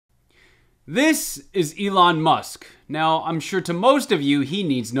This is Elon Musk. Now, I'm sure to most of you, he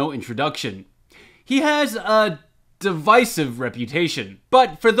needs no introduction. He has a divisive reputation.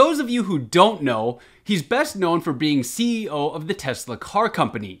 But for those of you who don't know, he's best known for being CEO of the Tesla car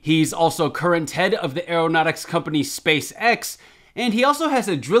company. He's also current head of the aeronautics company SpaceX, and he also has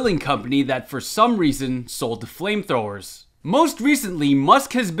a drilling company that for some reason sold flamethrowers. Most recently,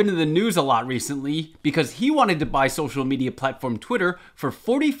 Musk has been in the news a lot recently because he wanted to buy social media platform Twitter for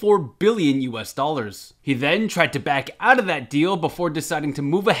 $44 billion US. He then tried to back out of that deal before deciding to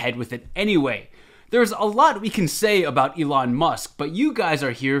move ahead with it anyway. There's a lot we can say about Elon Musk, but you guys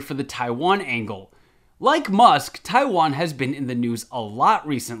are here for the Taiwan angle. Like Musk, Taiwan has been in the news a lot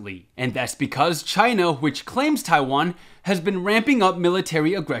recently, and that's because China, which claims Taiwan, has been ramping up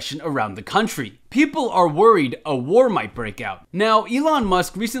military aggression around the country. People are worried a war might break out. Now, Elon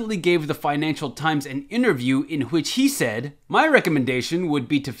Musk recently gave the Financial Times an interview in which he said, "My recommendation would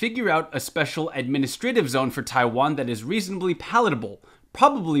be to figure out a special administrative zone for Taiwan that is reasonably palatable,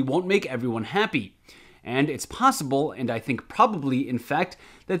 probably won't make everyone happy. And it's possible, and I think probably in fact,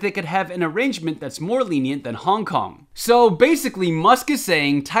 that they could have an arrangement that's more lenient than Hong Kong." So basically, Musk is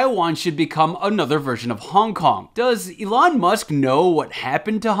saying Taiwan should become another version of Hong Kong. Does Elon Musk know what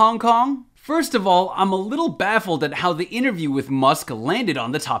happened to Hong Kong? First of all, I'm a little baffled at how the interview with Musk landed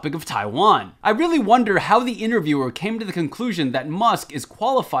on the topic of Taiwan. I really wonder how the interviewer came to the conclusion that Musk is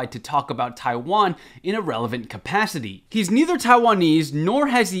qualified to talk about Taiwan in a relevant capacity. He's neither Taiwanese, nor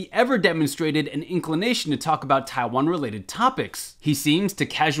has he ever demonstrated an inclination to talk about Taiwan-related topics. He seems to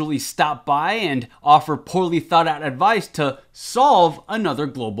casually stop by and offer poorly thought out advice to solve another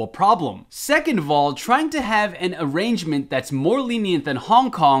global problem. Second of all, trying to have an arrangement that's more lenient than Hong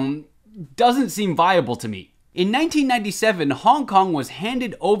Kong doesn't seem viable to me. In 1997, Hong Kong was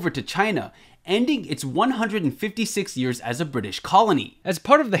handed over to China, ending its 156 years as a British colony. As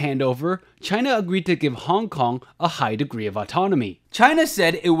part of the handover, China agreed to give Hong Kong a high degree of autonomy. China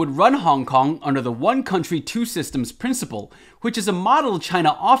said it would run Hong Kong under the one country, two systems principle, which is a model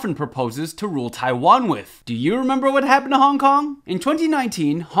China often proposes to rule Taiwan with. Do you remember what happened to Hong Kong? In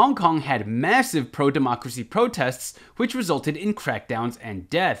 2019, Hong Kong had massive pro-democracy protests, which resulted in crackdowns and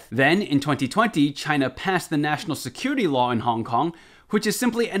death. Then, in 2020, China passed the national security law in Hong Kong, which is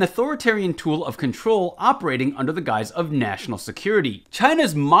simply an authoritarian tool of control operating under the guise of national security.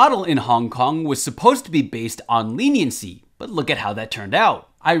 China's model in Hong Kong was supposed to be based on leniency, but look at how that turned out.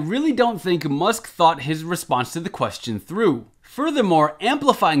 I really don't think Musk thought his response to the question through. Furthermore,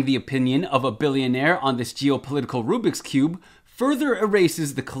 amplifying the opinion of a billionaire on this geopolitical Rubik's Cube further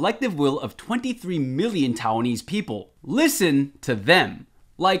erases the collective will of 23 million Taiwanese people. Listen to them.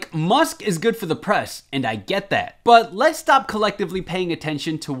 Like, Musk is good for the press, and I get that. But let's stop collectively paying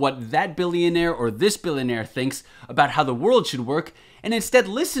attention to what that billionaire or this billionaire thinks about how the world should work, and instead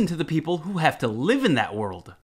listen to the people who have to live in that world.